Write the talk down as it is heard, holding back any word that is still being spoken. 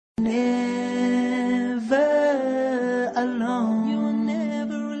alone. You were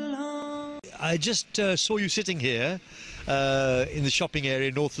never alone. I just saw you sitting here in the shopping area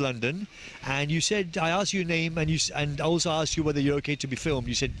in North London, and you said, I asked you your name, and I also asked you whether you're okay to be filmed.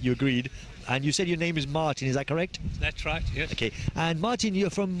 You said you agreed, and you said your name is Martin. Is that correct? That's right, yes. Okay. And Martin, you're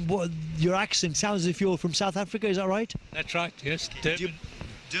from your accent sounds as if you're from South Africa. Is that right? That's right, yes. Durban.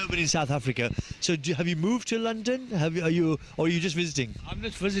 Durban in South Africa. So have you moved to London? Or are you just visiting? I'm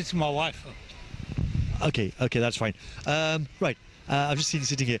just visiting my wife. Okay, that's fine. Right. I've just seen you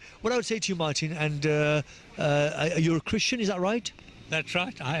sitting here. What I would say to you, Martin, and you're a Christian, is that right? That's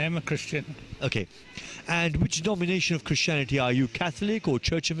right, I am a Christian. Okay. And which denomination of Christianity are you? Catholic or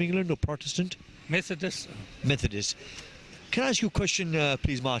Church of England or Protestant? Methodist. Methodist. Can I ask you a question,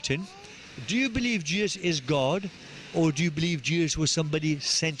 please, Martin? Do you believe Jesus is God, or do you believe Jesus was somebody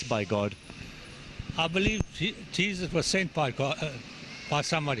sent by God? I believe Jesus was sent by God, by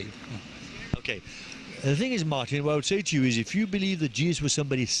somebody. Okay. The thing is, Martin, what I would say to you is, if you believe that Jesus was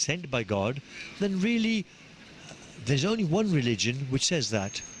somebody sent by God, then really there's only one religion which says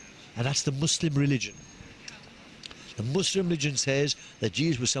that, and that's the Muslim religion. The Muslim religion says that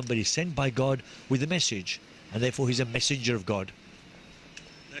Jesus was somebody sent by God with a message, and therefore he's a messenger of God.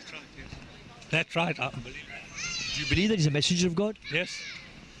 That's right, yes. That's right, I believe that. Do you believe that he's a messenger of God? Yes.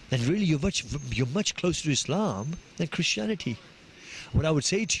 Then really you're much closer to Islam than Christianity. What I would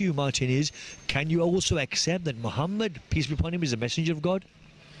say to you, Martin, is, can you also accept that Muhammad, peace be upon him, is a messenger of God?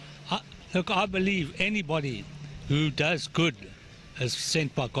 Look, I believe anybody who does good is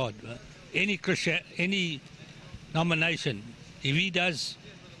sent by God. Any Christian, any nomination, if he does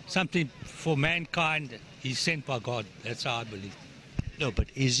something for mankind, he's sent by God. That's how I believe. No, but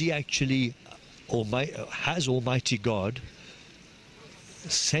is he actually, has Almighty God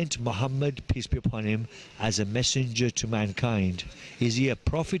sent Muhammad, peace be upon him, as a messenger to mankind? Is he a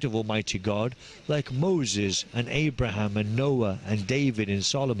prophet of Almighty God, like Moses and Abraham and Noah and David and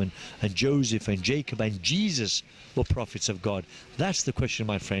Solomon and Joseph and Jacob and Jesus were prophets of God? That's the question,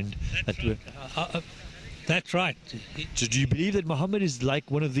 my friend. That's right. So do you believe that Muhammad is like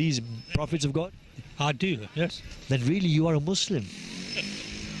one of these prophets of God? I do, yes. Then really you are a Muslim.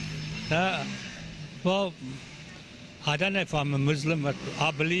 Well, I don't know if I'm a Muslim, but I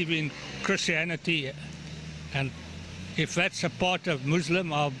believe in Christianity, and if that's a part of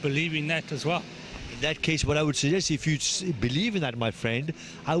Muslim, I'll believe in that as well. In that case, what I would suggest, if you believe in that, my friend,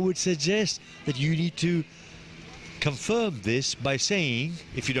 I would suggest that you need to confirm this by saying,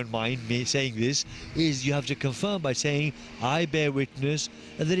 if you don't mind me saying this, is you have to confirm by saying, I bear witness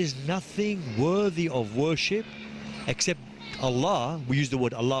that there is nothing worthy of worship except Allah. We use the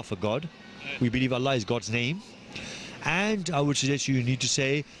word Allah for God. We believe Allah is God's name. And I would suggest you need to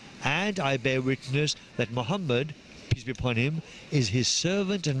say, and I bear witness that Muhammad, peace be upon him, is his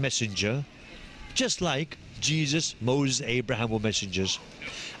servant and messenger, just like Jesus, Moses, Abraham were messengers.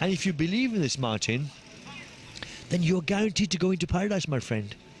 And if you believe in this, Martin, then you're guaranteed to go into paradise, my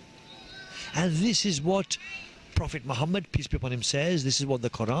friend. And this is what Prophet Muhammad, peace be upon him, says. This is what the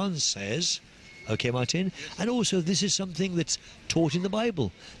Quran says. Okay, Martin? And also this is something that's taught in the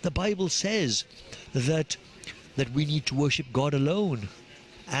Bible. The Bible says that we need to worship God alone,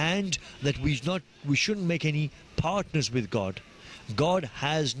 and that we shouldn't make any partners with God. God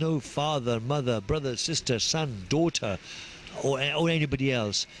has no father, mother, brother, sister, son, daughter, or anybody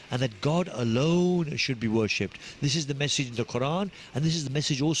else, and that God alone should be worshipped. This is the message in the Quran, and this is the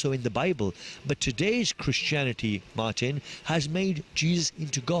message also in the Bible. But today's Christianity, Martin, has made Jesus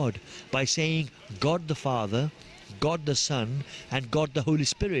into God by saying God the Father, God the Son, and God the Holy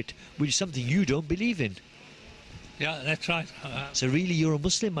Spirit, which is something you don't believe in. Yeah, that's right. So really you're a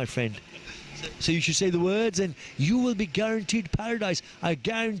Muslim, my friend. So you should say the words and you will be guaranteed paradise. I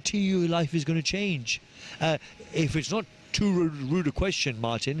guarantee you life is going to change. If it's not too rude a question,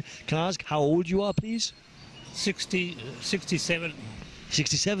 Martin, can I ask how old you are, please? 67.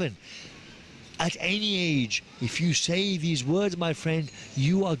 67. At any age, if you say these words, my friend,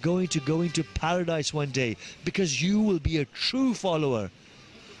 you are going to go into paradise one day, because you will be a true follower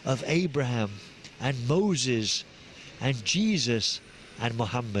of Abraham and Moses and Jesus and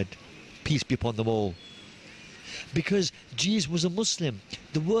Muhammad, peace be upon them all. Because Jesus was a Muslim.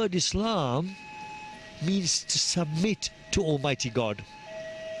 The word Islam means to submit to Almighty God.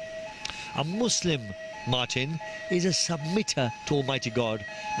 A Muslim, Martin, is a submitter to Almighty God.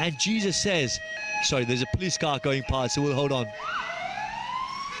 And Jesus says, sorry, there's a police car going past, so we'll hold on.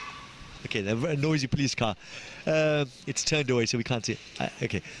 Okay, there's a noisy police car. It's turned away, so we can't see it.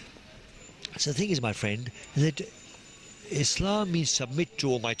 Okay. So the thing is, my friend, that Islam means submit to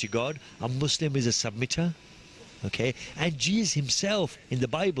Almighty God. A Muslim is a submitter. Okay, and Jesus himself in the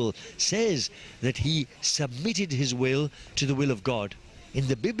Bible says that he submitted his will to the will of God. In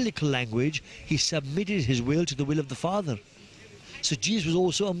the biblical language, he submitted his will to the will of the Father. So Jesus was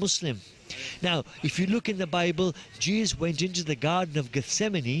also a Muslim. Now, if you look in the Bible, Jesus went into the Garden of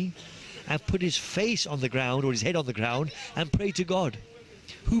Gethsemane and put his face on the ground, or his head on the ground, and prayed to God.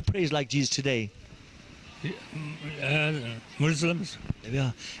 Who prays like Jesus today? Muslims. There we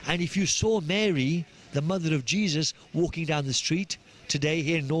are. And if you saw Mary, the mother of Jesus, walking down the street today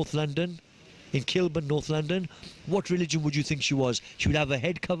here in North London, in Kilburn, North London, what religion would you think she was? She would have her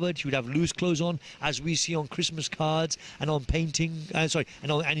head covered, she would have loose clothes on, as we see on Christmas cards and on painting, and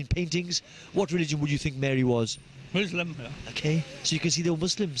in paintings. What religion would you think Mary was? Muslim. Okay, so you can see they were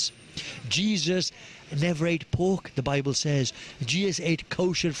Muslims. Jesus never ate pork, the Bible says. Jesus ate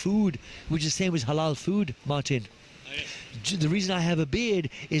kosher food, which is the same as halal food, Martin. The reason I have a beard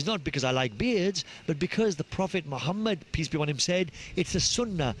is not because I like beards, but because the Prophet Muhammad, peace be upon him, said it's the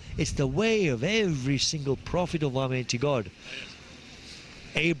sunnah, it's the way of every single prophet of Almighty God.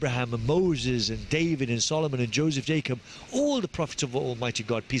 Abraham and Moses and David and Solomon and Joseph, Jacob, all the prophets of Almighty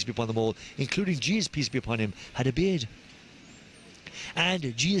God, peace be upon them all, including Jesus, peace be upon him, had a beard.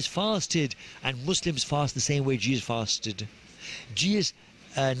 And Jesus fasted, and Muslims fast the same way Jesus fasted. Jesus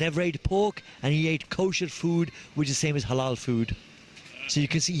never ate pork, and he ate kosher food, which is the same as halal food. So you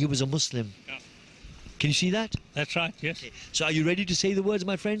can see he was a Muslim. Yeah. Can you see that? That's right, yes. Okay. So are you ready to say the words,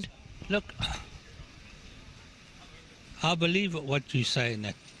 my friend? Look, I believe what you say in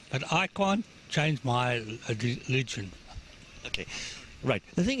that, but I can't change my religion. Okay. Right.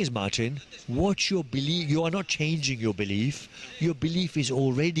 The thing is, Martin, what your belief, you are not changing your belief. Your belief is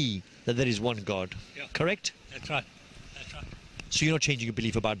already that there is one God. Yeah. Correct? That's right. That's right. So you're not changing your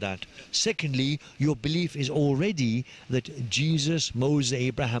belief about that. Secondly, your belief is already that Jesus, Moses,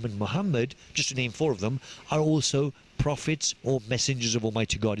 Abraham and Muhammad, just to name four of them, are also prophets or messengers of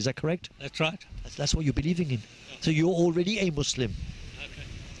Almighty God. Is that correct? That's right. That's what you're believing in. So you're already a Muslim. Okay.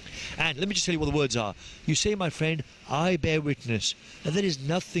 And let me just tell you what the words are. You say, my friend, I bear witness. And there is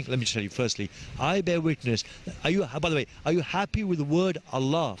nothing, let me just tell you firstly, I bear witness. Are you, by the way, are you happy with the word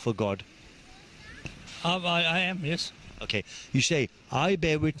Allah for God? I am, yes. Okay. You say, I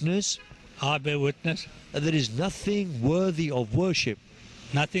bear witness. I bear witness. That there is nothing worthy of worship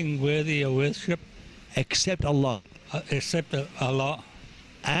Nothing worthy of worship except Allah. Except Allah.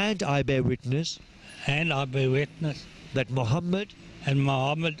 And I bear witness And I bear witness. that Muhammad And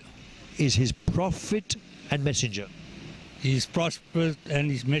Muhammad is his prophet and messenger. is prosperous and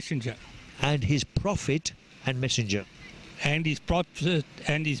his messenger. And his prophet and messenger. And his prophet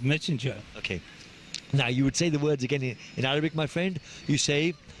and his messenger. Okay. Now you would say the words again in Arabic, my friend. You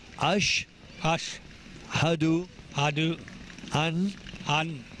say, Ash Ash, hadu Hadu, an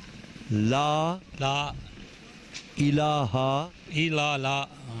An, la La, ilaha Ila, La,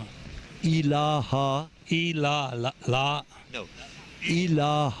 ilaha Ila, La, no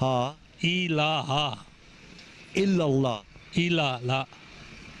ilaha Ilaha, illallah Ila, La,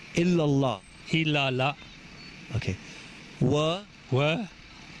 illallah. Ila, La, Okay. Wa Wa,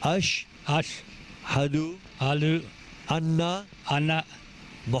 ash Ash, hadu Alu, anna Anna,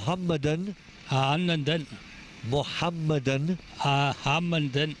 Muhammadan Anandan, Muhammadan.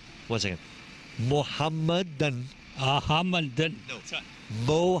 Hamadan, 1 second. Muhammadan. Hamadan,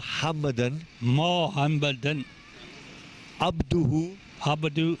 Muhammadan Mohammedan, abduhu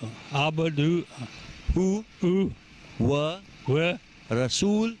Abdu, hu U, wa Wa,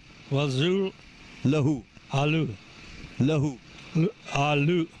 rasul Wazul, lahu Alu, lahu.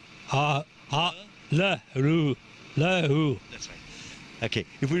 Alu, Lahu, Lahu. That's right. Okay,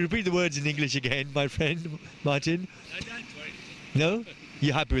 if we repeat the words in English again, my friend Martin. No?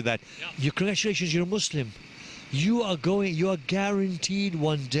 You're happy with that? Yeah. You, congratulations, you're a Muslim. You are guaranteed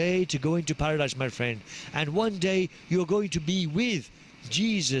one day to go into paradise, my friend. And one day you're going to be with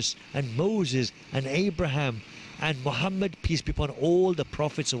Jesus and Moses and Abraham and Muhammad, peace be upon all the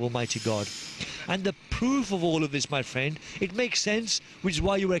prophets of Almighty God. And the proof of all of this, my friend, it makes sense, which is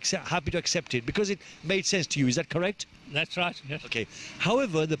why you were happy to accept it, because it made sense to you. Is that correct? That's right, yes. Okay.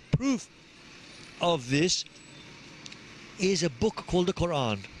 However, the proof of this is a book called the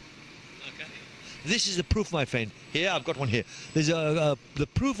Quran. Okay. This is the proof, my friend. Here, I've got one here. There's the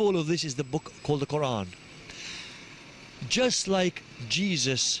proof of all of this is the book called the Quran. Just like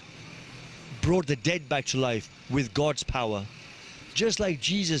Jesus brought the dead back to life with God's power, just like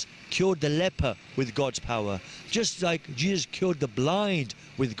Jesus cured the leper with God's power, just like Jesus cured the blind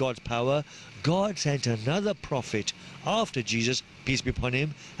with God's power, God sent another prophet after Jesus, peace be upon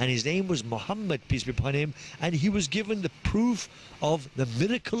him, and his name was Muhammad, peace be upon him, and he was given the proof of the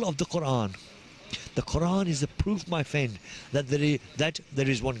miracle of the Quran. The Quran is the proof, my friend, that there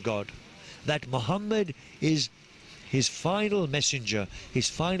is one God, that Muhammad is his final messenger, his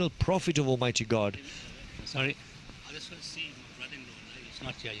final prophet of Almighty God. Sorry, I just want to see my brother-in-law. He's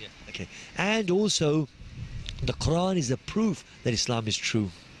not here yet. Okay, and also the Quran is the proof that Islam is true.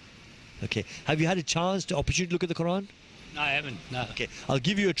 Okay, have you had a opportunity to look at the Quran? No, I haven't. No. Okay, I'll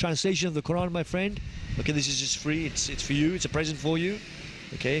give you a translation of the Quran, my friend. Okay, this is just free. It's for you. It's a present for you.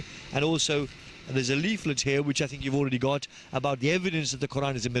 Okay, and also there's a leaflet here which I think you've already got about the evidence that the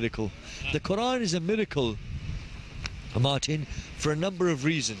Quran is a miracle. The Quran is a miracle, Martin, for a number of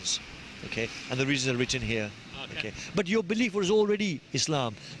reasons. Okay, and the reasons are written here. Okay, but your belief was already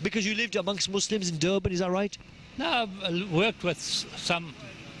Islam because you lived amongst Muslims in Durban. Is that right? No, I've worked with some.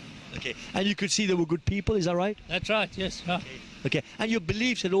 Okay, and you could see they were good people. Is that right? That's right. Yes. Yeah. Okay, and your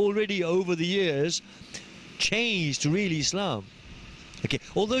beliefs had already over the years changed to really Islam. Okay,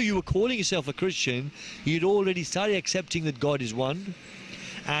 although you were calling yourself a Christian, you'd already started accepting that God is one,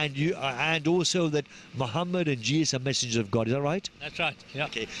 and also that Muhammad and Jesus are messengers of God. Is that right? That's right. Yeah.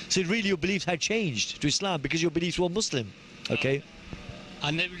 Okay, so really your beliefs had changed to Islam because your beliefs were Muslim. Okay.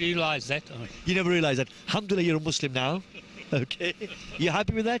 I never realised that. You never realised that. Alhamdulillah, you're a Muslim now. Okay, you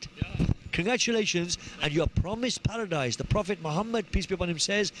happy with that? Yeah. Congratulations, and you are promised paradise. The Prophet Muhammad, peace be upon him,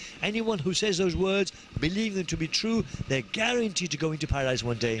 says anyone who says those words, believe them to be true, they're guaranteed to go into paradise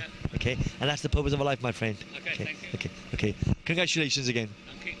one day. Okay, and that's the purpose of a life, my friend. Okay, thank you. Okay. Congratulations again.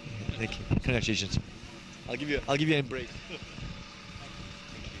 Okay. Thank you. Congratulations. I'll give you an embrace.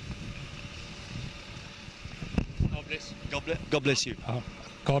 God bless. God bless you.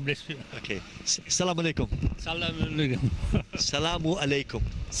 God bless you. Okay. Salaam alaikum. Salam alaikum. Salamu alaikum.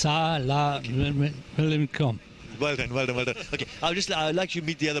 Salam alaikum. Well done. Okay, I'd like you to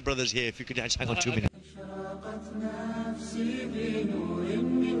meet the other brothers here. If you could just hang on 2 minutes. أشرقت نفسي بنور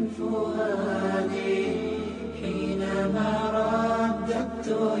من فؤادي حينما رددت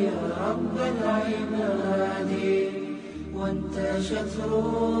يا رب العباد وانتشت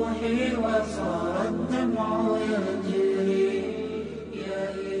روحي وصار الدمع يجري